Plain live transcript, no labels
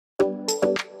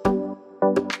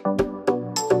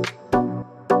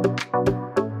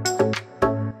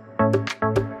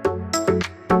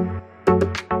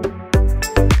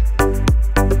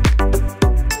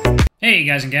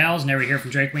guys and gals? Never here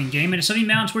from Drake Wing Gaming. It's Sunny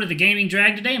Mountain Twitter, the Gaming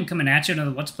Drag. Today I'm coming at you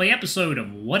another Let's Play episode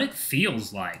of What It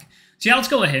Feels Like. So yeah, let's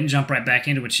go ahead and jump right back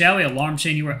into it, shall we? Alarm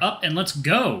chain, you are up, and let's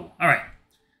go. Alright.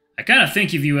 I kind of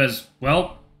think of you as,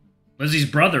 well, Lizzie's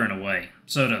brother in a way.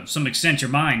 So to some extent,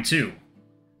 you're mine, too.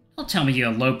 Don't tell me you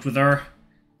eloped with her.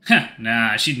 Heh,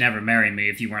 nah, she'd never marry me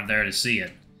if you weren't there to see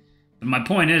it. But my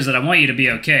point is that I want you to be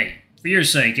okay. For your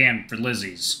sake and for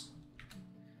Lizzie's.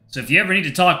 So if you ever need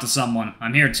to talk to someone,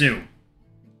 I'm here too.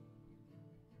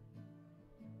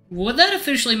 Would that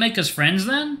officially make us friends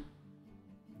then?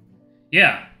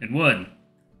 Yeah, it would.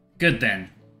 Good then.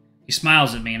 He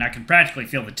smiles at me and I can practically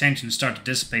feel the tension start to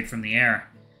dissipate from the air.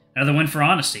 Another win for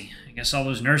honesty. I guess all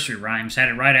those nursery rhymes had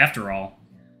it right after all.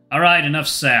 Alright, enough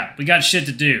sap. We got shit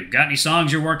to do. Got any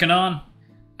songs you're working on?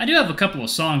 I do have a couple of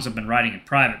songs I've been writing in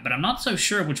private, but I'm not so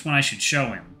sure which one I should show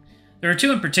him. There are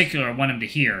two in particular I want him to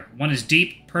hear. One is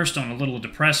deep, personal, and a little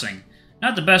depressing.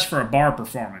 Not the best for a bar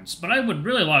performance, but I would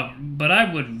really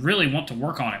want to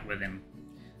work on it with him.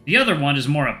 The other one is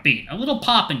more upbeat, a little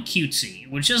pop and cutesy,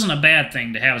 which isn't a bad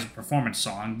thing to have as a performance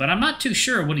song, but I'm not too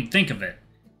sure what he'd think of it.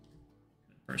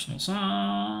 Personal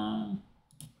song.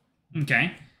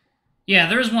 Okay. Yeah,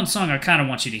 there is one song I kind of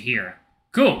want you to hear.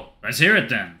 Cool, let's hear it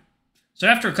then. So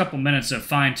after a couple minutes of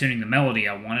fine-tuning the melody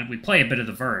I wanted, we play a bit of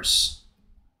the verse.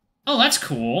 Oh, that's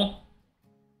cool.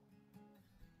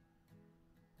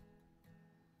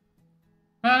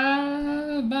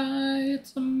 Bye bye,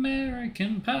 it's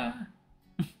American Pie.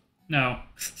 No.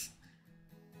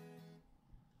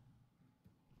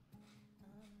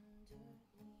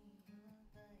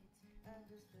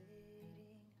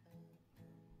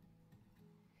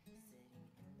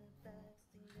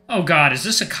 Oh god, is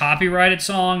this a copyrighted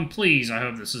song? Please, I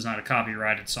hope this is not a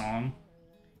copyrighted song.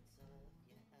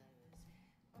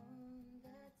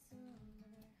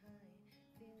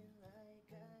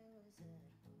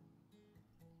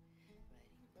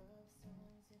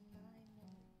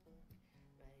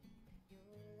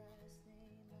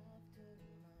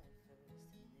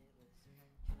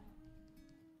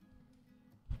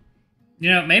 You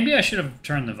know, maybe I should have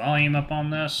turned the volume up on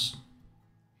this,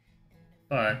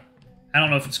 but I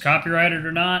don't know if it's copyrighted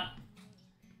or not.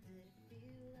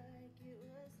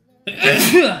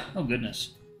 Oh,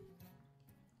 goodness.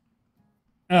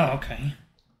 Oh, okay.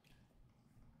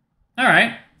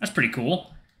 Alright, that's pretty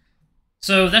cool.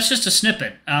 So that's just a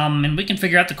snippet, and we can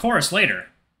figure out the chorus later.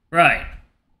 Right.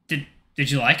 Did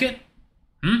you like it?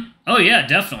 Oh yeah,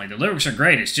 definitely. The lyrics are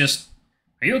great. It's just,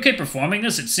 are you okay performing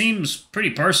this? It seems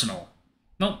pretty personal.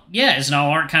 Well, yeah, isn't all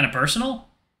art kind of personal?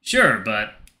 Sure,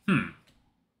 but, if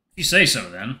you say so,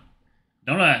 then.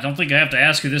 Don't think I have to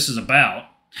ask who this is about.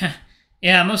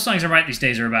 Yeah, most songs I write these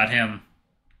days are about him.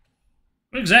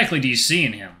 What exactly do you see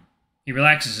in him? He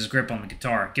relaxes his grip on the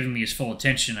guitar, giving me his full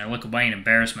attention, and I look away in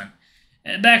embarrassment.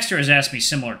 Baxter has asked me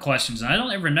similar questions, and I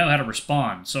don't ever know how to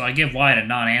respond, so I give Wyatt a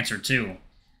non-answer, too.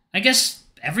 I guess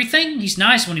everything? He's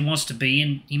nice when he wants to be,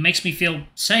 and he makes me feel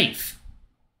safe.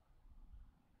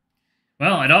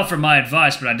 Well, I'd offer my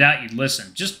advice, but I doubt you'd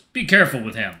listen. Just be careful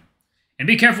with him. And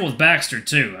be careful with Baxter,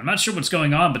 too. I'm not sure what's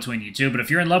going on between you two, but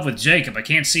if you're in love with Jacob, I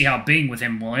can't see how being with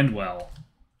him will end well.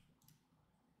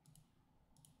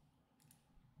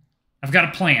 I've got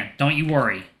a plan. Don't you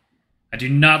worry. I do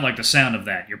not like the sound of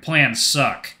that. Your plans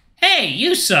suck. Hey,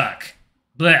 you suck!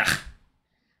 Blech.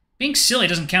 Being silly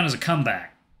doesn't count as a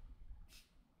comeback.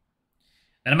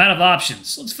 Then I'm out of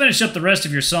options. Let's finish up the rest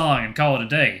of your song and call it a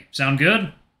day. Sound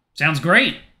good? Sounds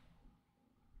great.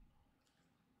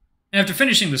 After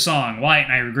finishing the song, Wyatt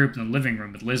and I regrouped in the living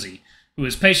room with Lizzie, who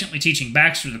is patiently teaching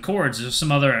Baxter the chords to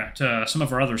some of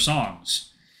her other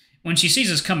songs. When she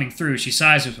sees us coming through, she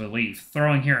sighs with relief,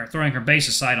 throwing her bass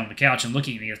aside on the couch and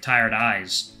looking at me with tired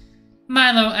eyes.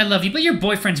 Mylo, I love you, but your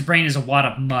boyfriend's brain is a wad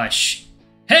of mush.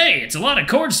 Hey, it's a lot of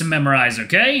chords to memorize,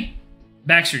 okay?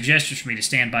 Baxter gestures for me to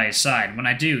stand by his side. When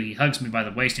I do, he hugs me by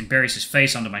the waist and buries his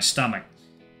face onto my stomach.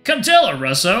 Come tell her,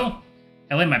 Russo!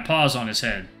 I lay my paws on his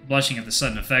head, blushing at the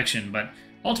sudden affection, but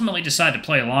ultimately decide to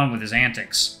play along with his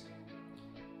antics.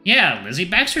 Yeah, Lizzie,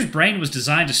 Baxter's brain was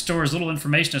designed to store as little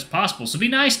information as possible, so be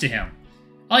nice to him.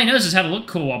 All he knows is how to look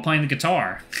cool while playing the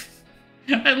guitar.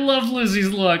 I love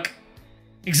Lizzie's look.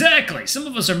 Exactly, some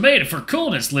of us are made for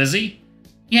coolness, Lizzie.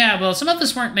 Yeah, well, some of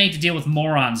us weren't made to deal with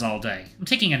morons all day. I'm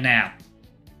taking a nap.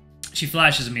 She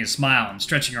flashes at me a smile and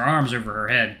stretching her arms over her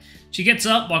head. She gets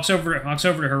up, walks over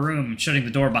to her room, shutting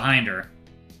the door behind her.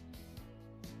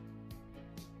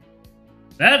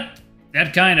 That's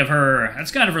kind of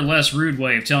her less rude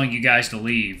way of telling you guys to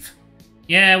leave.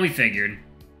 Yeah, we figured.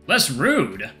 Less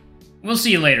rude? We'll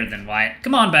see you later then, Wyatt.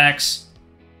 Come on, Bax.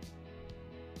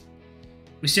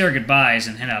 We say our goodbyes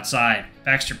and head outside,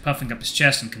 Baxter puffing up his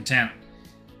chest in content.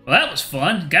 Well, that was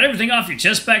fun. Got everything off your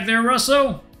chest back there,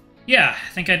 Russo? Yeah,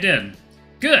 I think I did.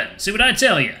 Good. See what I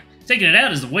tell you. Taking it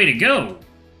out is the way to go.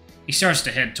 He starts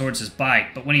to head towards his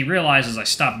bike, but when he realizes I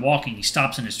stop walking, he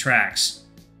stops in his tracks.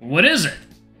 What is it?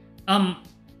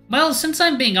 Well, since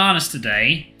I'm being honest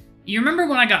today, you remember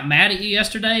when I got mad at you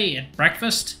yesterday at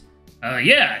breakfast?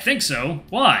 Yeah, I think so.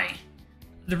 Why?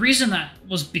 The reason that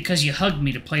was because you hugged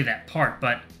me to play that part,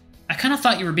 but I kind of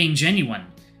thought you were being genuine,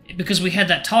 because we had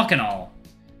that talk and all.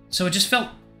 So it just felt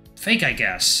fake, I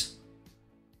guess.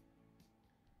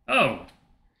 Oh.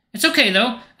 It's okay,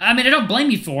 though. I mean, I don't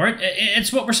blame you for it.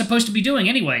 It's what we're supposed to be doing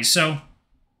anyway, so...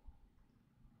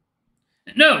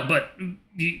 No, but...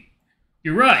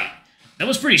 You're right. That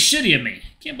was pretty shitty of me.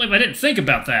 Can't believe I didn't think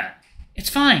about that. It's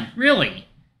fine, really.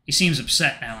 He seems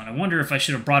upset now, and I wonder if I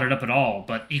should have brought it up at all,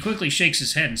 but he quickly shakes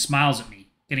his head and smiles at me,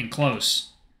 getting close.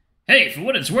 Hey, for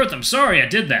what it's worth, I'm sorry I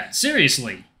did that.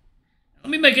 Seriously. Let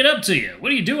me make it up to you.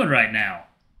 What are you doing right now?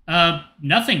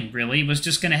 Nothing, really. Was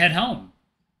just gonna head home.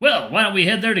 Well, why don't we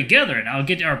head there together, and I'll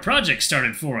get our project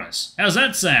started for us. How's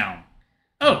that sound?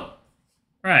 Oh,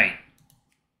 right.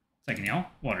 Second, y'all.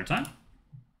 Water time.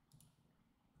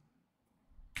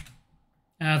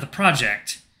 The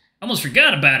project. Almost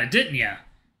forgot about it, didn't ya?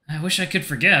 I wish I could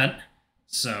forget.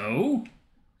 So?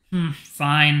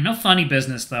 Fine. No funny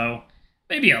business, though.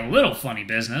 Maybe a little funny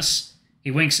business.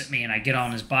 He winks at me and I get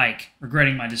on his bike,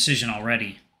 regretting my decision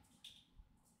already.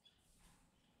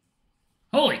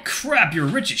 Holy crap, you're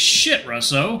rich as shit,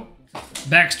 Russo.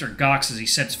 Baxter gawks as he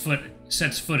sets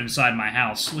foot inside my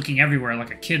house, looking everywhere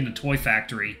like a kid in a toy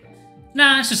factory.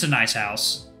 Nah, it's just a nice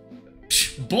house.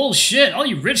 Psh, bullshit, all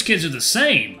you rich kids are the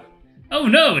same. Oh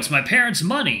no, it's my parents'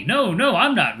 money. No,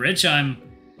 I'm not rich, I'm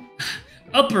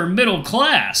upper middle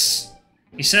class.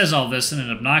 He says all this in an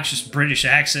obnoxious British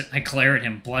accent. I glare at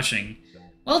him, blushing.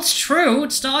 Well, it's true.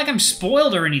 It's not like I'm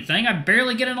spoiled or anything. I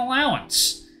barely get an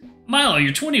allowance. Mylo,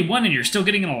 you're 21 and you're still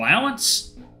getting an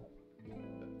allowance?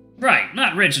 Right,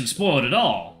 not rich and spoiled at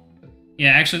all. Yeah,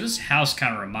 actually, this house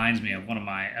kind of reminds me of one of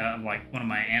my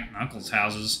aunt and uncle's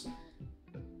houses.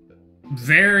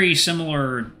 Very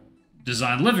similar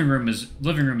design. Living room is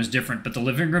different, but the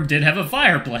living room did have a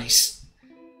fireplace.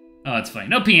 Oh, that's funny.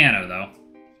 No piano though.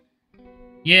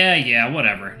 Yeah,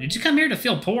 whatever. Did you come here to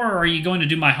feel poor, or are you going to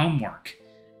do my homework?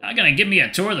 Not gonna give me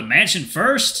a tour of the mansion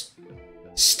first?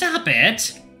 Stop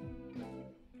it!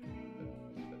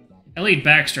 I lead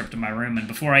Baxter up to my room, and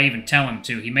before I even tell him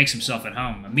to, he makes himself at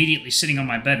home, immediately sitting on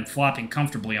my bed and flopping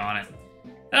comfortably on it.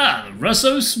 Ah, the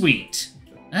Russo suite.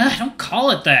 Don't call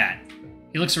it that.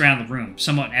 He looks around the room,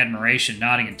 somewhat in admiration,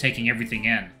 nodding and taking everything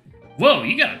in. Whoa,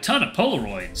 you got a ton of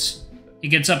Polaroids. He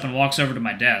gets up and walks over to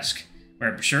my desk,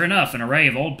 where, sure enough, an array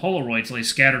of old Polaroids lay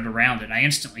scattered around it, and I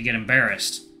instantly get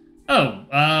embarrassed.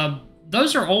 Oh,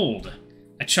 those are old.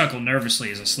 I chuckle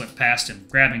nervously as I slip past him,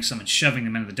 grabbing some and shoving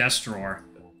them into the desk drawer.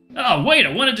 Oh, wait,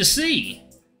 I wanted to see.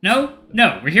 No,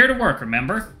 we're here to work,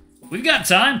 remember? We've got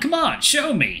time, come on,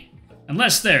 show me.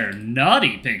 Unless they're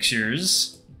naughty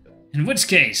pictures. In which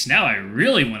case, now I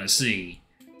really want to see.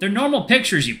 They're normal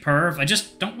pictures, you perv. I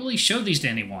just don't really show these to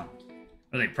anyone.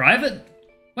 Are they private?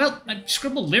 Well, I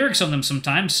scribble lyrics on them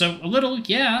sometimes, so a little,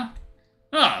 yeah.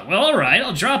 Ah, well, alright,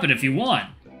 I'll drop it if you want.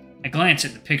 I glance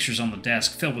at the pictures on the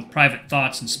desk, filled with private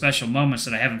thoughts and special moments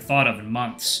that I haven't thought of in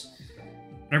months.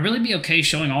 Would I really be okay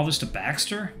showing all this to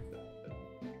Baxter?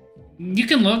 You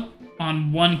can look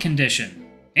on one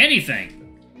condition.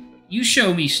 Anything. You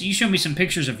show me some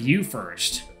pictures of you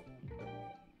first.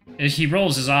 He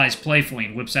rolls his eyes playfully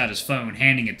and whips out his phone,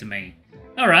 handing it to me.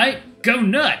 Alright, go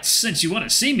nuts, since you want to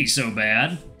see me so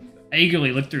bad. I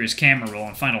eagerly look through his camera roll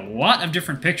and find a lot of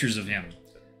different pictures of him.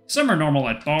 Some are normal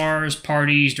at bars,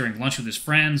 parties, during lunch with his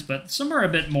friends, but some are a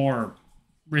bit more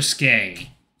risque.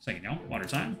 So, water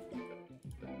time.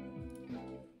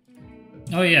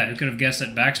 Oh yeah, who could have guessed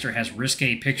that Baxter has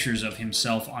risque pictures of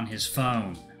himself on his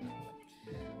phone?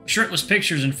 Shirtless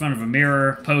pictures in front of a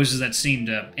mirror, poses that seem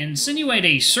to insinuate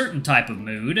a certain type of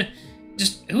mood.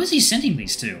 Just, who is he sending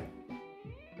these to?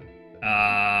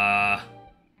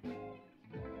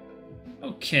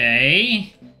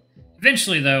 Okay.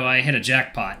 Eventually, though, I hit a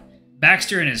jackpot.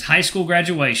 Baxter in his high school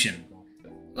graduation.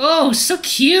 Oh, so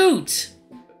cute!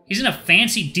 He's in a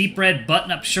fancy deep red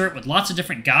button-up shirt with lots of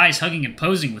different guys hugging and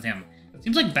posing with him.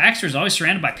 Seems like Baxter's always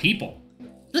surrounded by people. He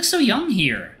looks so young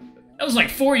here. That was like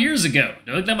 4 years ago.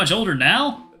 Do I look that much older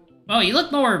now? Well, you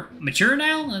look more mature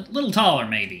now? A little taller,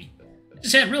 maybe. I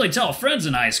just had really tall friends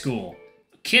in high school.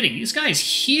 No kidding, this guy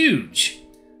is huge.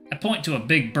 I point to a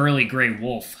big burly gray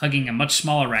wolf, hugging a much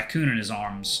smaller raccoon in his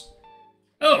arms.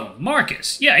 Oh,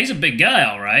 Marcus. Yeah, he's a big guy,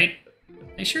 all right.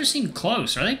 They sure seem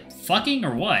close. Are they fucking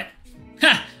or what?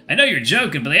 Ha! I know you're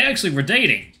joking, but they actually were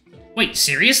dating. Wait,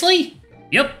 seriously?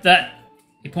 Yep, that...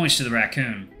 He points to the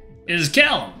raccoon. It is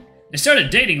Callum. They started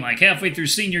dating like halfway through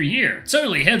senior year.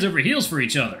 Totally heads over heels for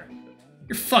each other.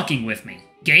 You're fucking with me.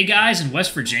 Gay guys in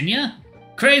West Virginia?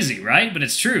 Crazy, right? But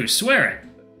it's true, swear it.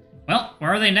 Well,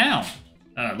 where are they now?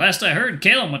 Last I heard,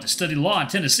 Callum went to study law in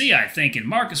Tennessee, I think, and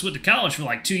Marcus went to college for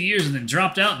like 2 years and then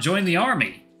dropped out and joined the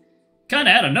army. Kinda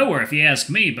out of nowhere if you ask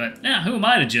me, but who am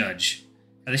I to judge?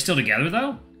 Are they still together,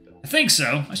 though? I think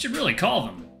so. I should really call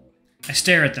them. I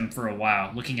stare at them for a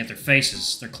while, looking at their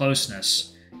faces, their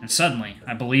closeness, and suddenly,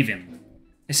 I believe him.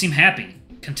 They seem happy,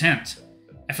 content.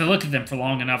 If I look at them for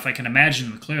long enough, I can imagine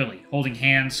them clearly, holding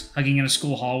hands, hugging in a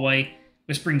school hallway,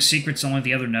 whispering secrets only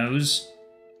the other knows.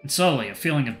 And slowly, a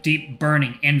feeling of deep,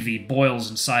 burning envy boils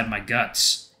inside my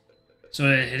guts. So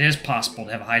it is possible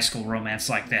to have a high school romance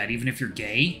like that, even if you're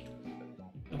gay?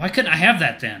 Why couldn't I have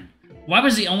that then? Why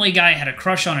was the only guy I had a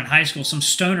crush on in high school some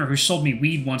stoner who sold me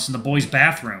weed once in the boys'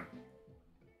 bathroom?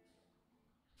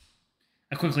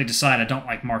 I quickly decide I don't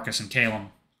like Marcus and Caleb.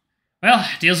 Well,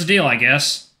 deal's a deal, I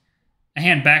guess. I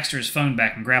hand Baxter his phone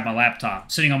back and grab my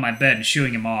laptop, sitting on my bed and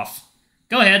shooing him off.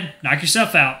 Go ahead, knock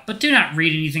yourself out, but do not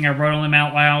read anything I wrote on him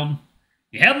out loud.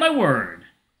 You have my word.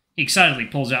 He excitedly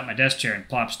pulls out my desk chair and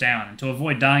plops down, and to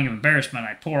avoid dying of embarrassment,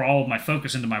 I pour all of my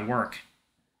focus into my work.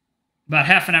 About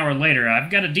half an hour later,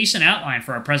 I've got a decent outline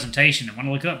for our presentation, and when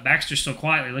I look up, Baxter's still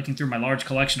quietly looking through my large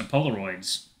collection of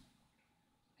Polaroids.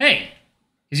 Hey!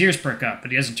 His ears perk up,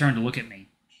 but he doesn't turn to look at me.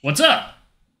 What's up?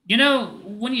 You know,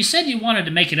 when you said you wanted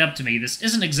to make it up to me, this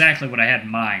isn't exactly what I had in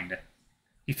mind.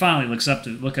 He finally looks up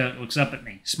at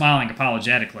me, smiling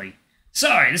apologetically.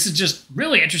 Sorry, this is just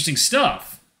really interesting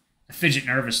stuff. I fidget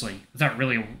nervously, without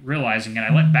really realizing it.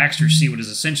 I let Baxter see what is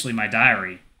essentially my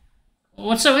diary.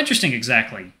 What's so interesting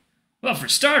exactly? Well, for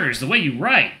starters, the way you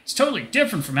write. It's totally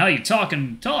different from how you talk,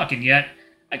 and yet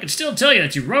I can still tell you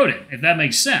that you wrote it, if that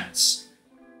makes sense.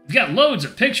 You've got loads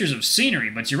of pictures of scenery,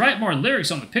 but you write more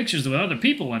lyrics on the pictures with other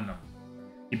people in them.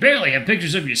 You barely have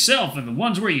pictures of yourself, and the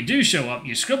ones where you do show up,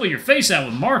 you scribble your face out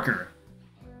with marker.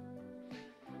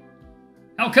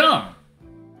 How come?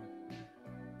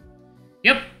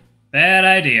 Yep, bad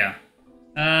idea.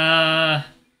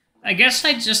 I guess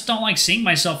I just don't like seeing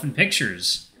myself in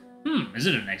pictures. Is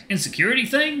it an insecurity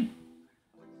thing?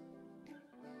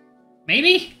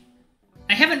 Maybe?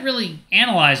 I haven't really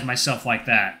analyzed myself like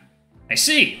that. I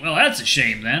see. Well, that's a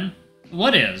shame, then.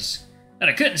 What is? That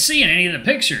I couldn't see in any of the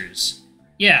pictures.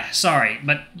 Yeah, sorry,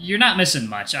 but you're not missing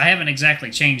much. I haven't exactly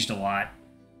changed a lot.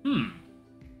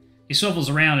 He swivels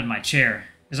around in my chair,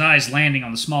 his eyes landing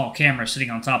on the small camera sitting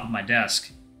on top of my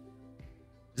desk.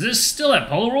 Does this still have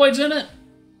Polaroids in it?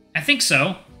 I think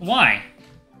so. Why?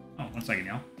 Oh, 1 second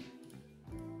now.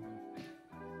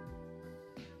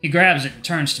 He grabs it and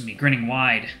turns to me, grinning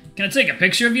wide. Can I take a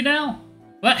picture of you now?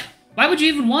 What? Why would you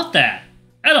even want that?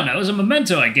 I don't know, as a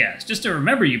memento, I guess, just to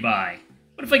remember you by.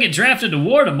 What if I get drafted to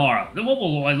war tomorrow? Then what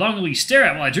will I longingly stare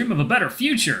at while I dream of a better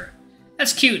future?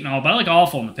 That's cute and all, but I look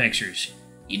awful in the pictures.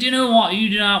 You do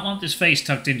not want this face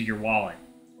tucked into your wallet.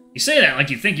 You say that like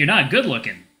you think you're not good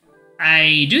looking.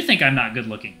 I do think I'm not good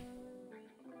looking.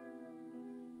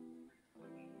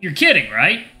 You're kidding,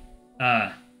 right?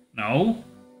 No.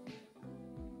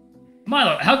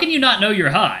 Mylo, how can you not know you're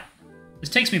hot? This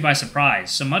takes me by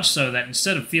surprise, so much so that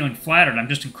instead of feeling flattered, I'm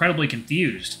just incredibly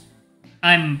confused.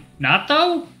 I'm not,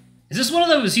 though? Is this one of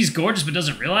those he's gorgeous but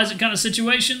doesn't realize it kind of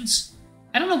situations?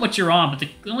 I don't know what you're on, but the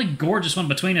only gorgeous one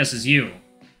between us is you.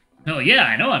 Oh yeah,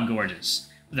 I know I'm gorgeous.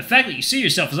 But the fact that you see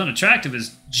yourself as unattractive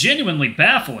is genuinely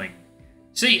baffling.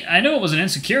 See, I know it was an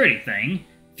insecurity thing.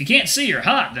 If you can't see you're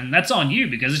hot, then that's on you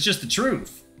because it's just the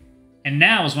truth. And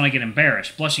now is when I get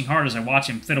embarrassed, blushing hard as I watch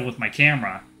him fiddle with my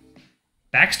camera.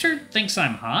 Baxter thinks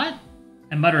I'm hot?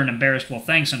 I mutter an embarrassed well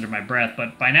thanks under my breath,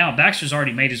 but by now Baxter's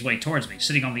already made his way towards me,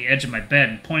 sitting on the edge of my bed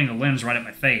and pointing the lens right at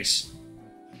my face.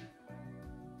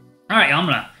 Alright, I'm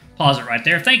gonna pause it right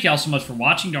there. Thank you all so much for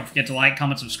watching. Don't forget to like,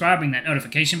 comment, subscribe, ring that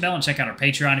notification bell, and check out our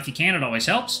Patreon if you can. It always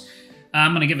helps.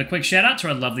 I'm going to give a quick shout out to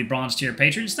our lovely bronze tier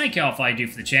patrons. Thank you all for all you do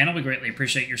for the channel. We greatly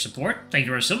appreciate your support. Thank you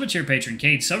to our silver tier patron,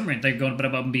 Cade Silverman. Thank you for going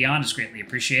above and beyond. It's greatly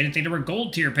appreciated. Thank you to our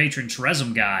gold tier patron,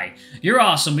 Trezum Guy. You're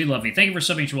awesome. We love you. Thank you for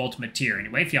subbing to Ultimate Tier.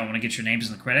 Anyway, if y'all want to get your names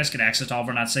in the credits, get access to all of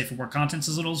our not safe for work contents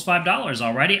as little as $5.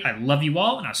 Alrighty, I love you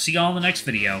all, and I'll see y'all in the next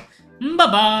video.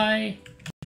 Bye-bye.